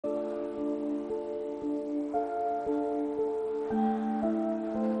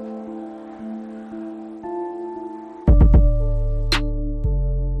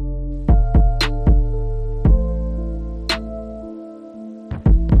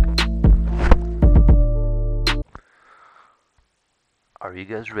Are you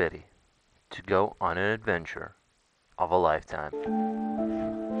guys ready to go on an adventure of a lifetime?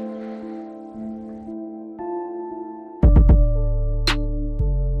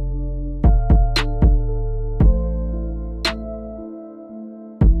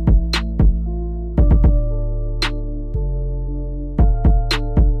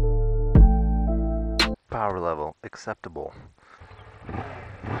 Power level acceptable.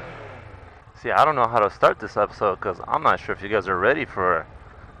 See, I don't know how to start this episode because I'm not sure if you guys are ready for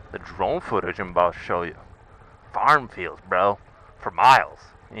the drone footage I'm about to show you. Farm fields, bro, for miles.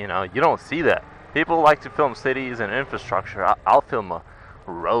 You know, you don't see that. People like to film cities and infrastructure. I'll film a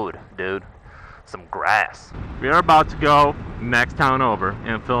road, dude. Some grass. We are about to go next town over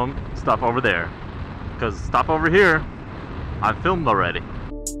and film stuff over there. Because stuff over here, I've filmed already.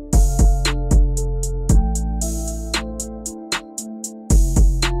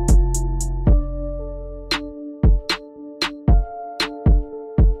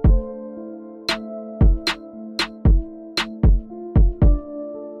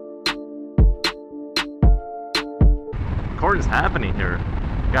 Corn is happening here.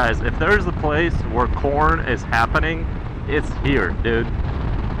 Guys, if there's a place where corn is happening, it's here, dude.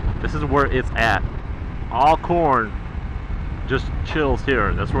 This is where it's at. All corn just chills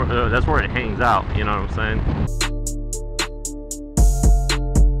here. That's where it hangs out, you know what I'm saying?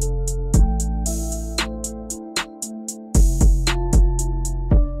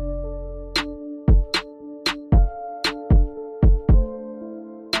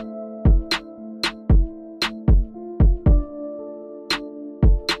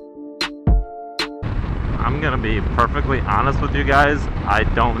 I'm gonna be perfectly honest with you guys. I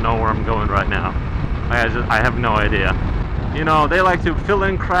don't know where I'm going right now. I have no idea. You know, they like to fill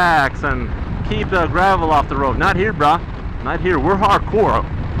in cracks and keep the gravel off the road. Not here, brah. Not here. We're hardcore.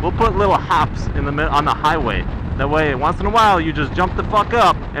 We'll put little hops in the on the highway. That way, once in a while, you just jump the fuck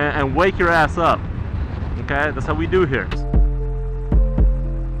up and wake your ass up. Okay, that's how we do here.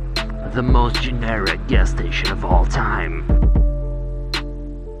 The most generic gas station of all time.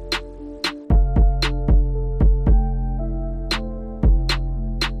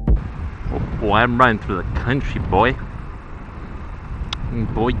 Boy, I'm riding through the country, boy.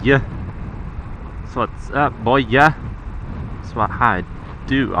 Boy, yeah. So what's up, boy, yeah? That's what I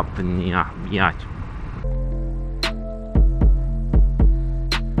do up in the yeah.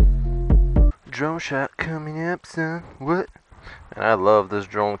 Drone shot coming up, son. What? And I love this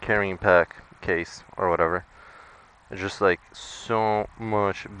drone carrying pack case or whatever. It's just like so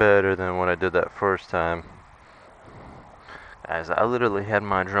much better than what I did that first time. Guys, I literally had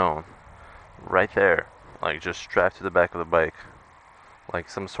my drone right there, like just strapped to the back of the bike, like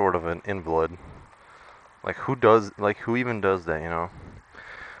some sort of an invalid. Like who even does that, you know?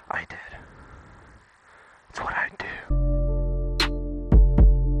 I did. It's what I do.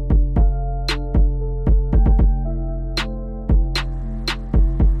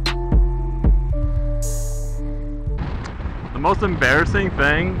 The most embarrassing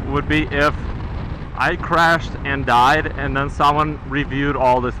thing would be if I crashed and died and then someone reviewed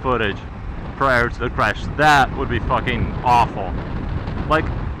all this footage prior to the crash. That would be fucking awful. Like,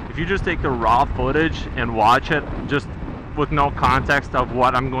 if you just take the raw footage and watch it just with no context of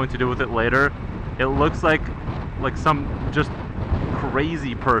what I'm going to do with it later, it looks like some just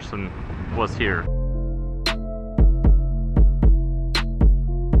crazy person was here.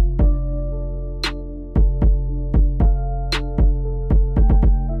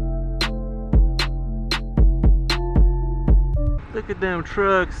 Look at them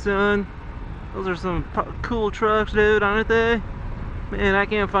trucks, son. Those are some cool trucks, dude, aren't they? Man, I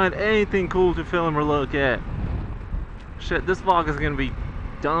can't find anything cool to film or look at. Shit, this vlog is gonna be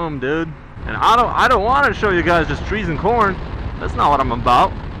dumb, dude. And I don't want to show you guys just trees and corn. That's not what I'm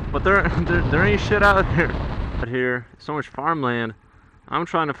about. But there ain't shit out there. Out here, so much farmland. I'm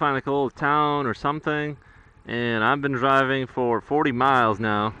trying to find like a little town or something, and I've been driving for 40 miles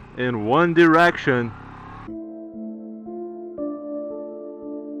now in one direction.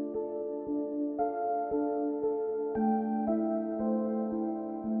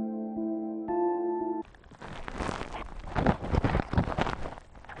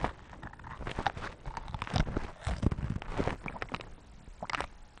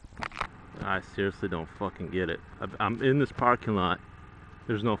 I seriously don't fucking get it. I'm in this parking lot.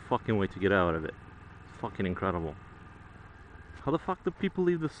 There's no fucking way to get out of it. It's fucking incredible. How the fuck do people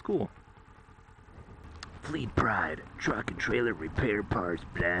leave the school? Fleet Pride, truck and trailer repair parts,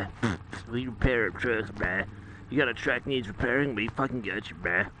 bruh. We repair trucks, bruh. You got a truck needs repairing, we fucking got you,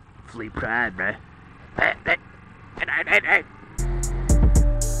 bruh. Fleet Pride, bruh. Hey.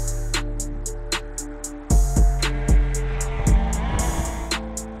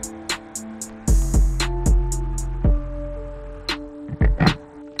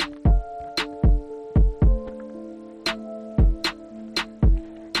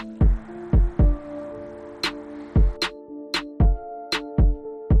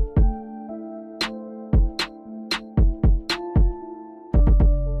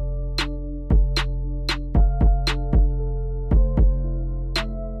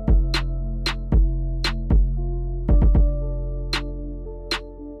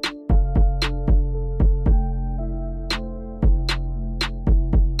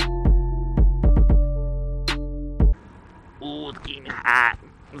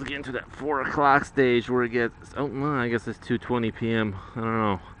 Let's get into that 4 o'clock stage where it gets, oh no, I guess it's 2:20 p.m. I don't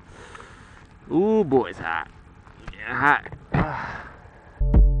know. Ooh, boy, it's hot. Yeah, hot.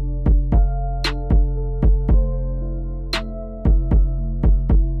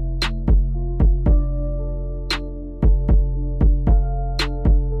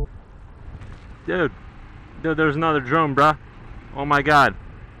 Dude, there's another drone, bruh. Oh my god.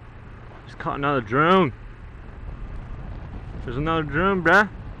 Just caught another drone. There's another drone, bruh.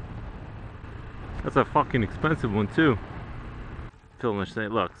 That's a fucking expensive one, too. Filming State.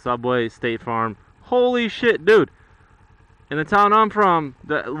 Look, Subway, State Farm. Holy shit, dude. In the town I'm from,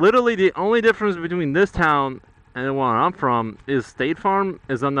 literally the only difference between this town and the one I'm from is State Farm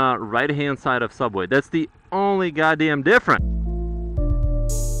is on the right-hand side of Subway. That's the only goddamn difference.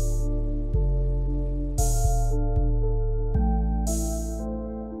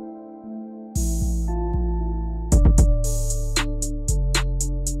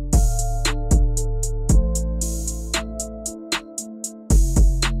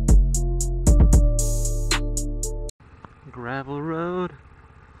 Gravel road.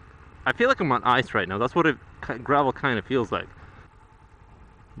 I feel like I'm on ice right now. That's what gravel kind of feels like.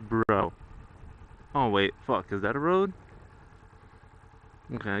 Bro. Oh wait, fuck, is that a road?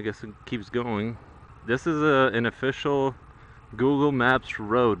 Okay, I guess it keeps going. This is an official Google Maps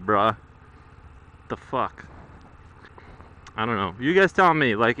road, bruh. The fuck? I don't know. You guys tell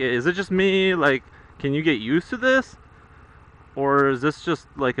me, like, is it just me? Like, can you get used to this? Or is this just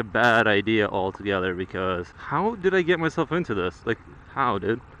like a bad idea altogether? Because how did I get myself into this? Like, how,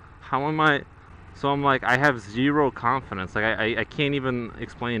 dude? How am I? So I'm like, I have zero confidence. Like, I can't even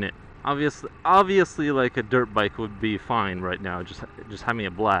explain it. Obviously, like a dirt bike would be fine right now, just having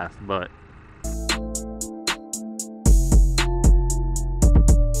a blast. But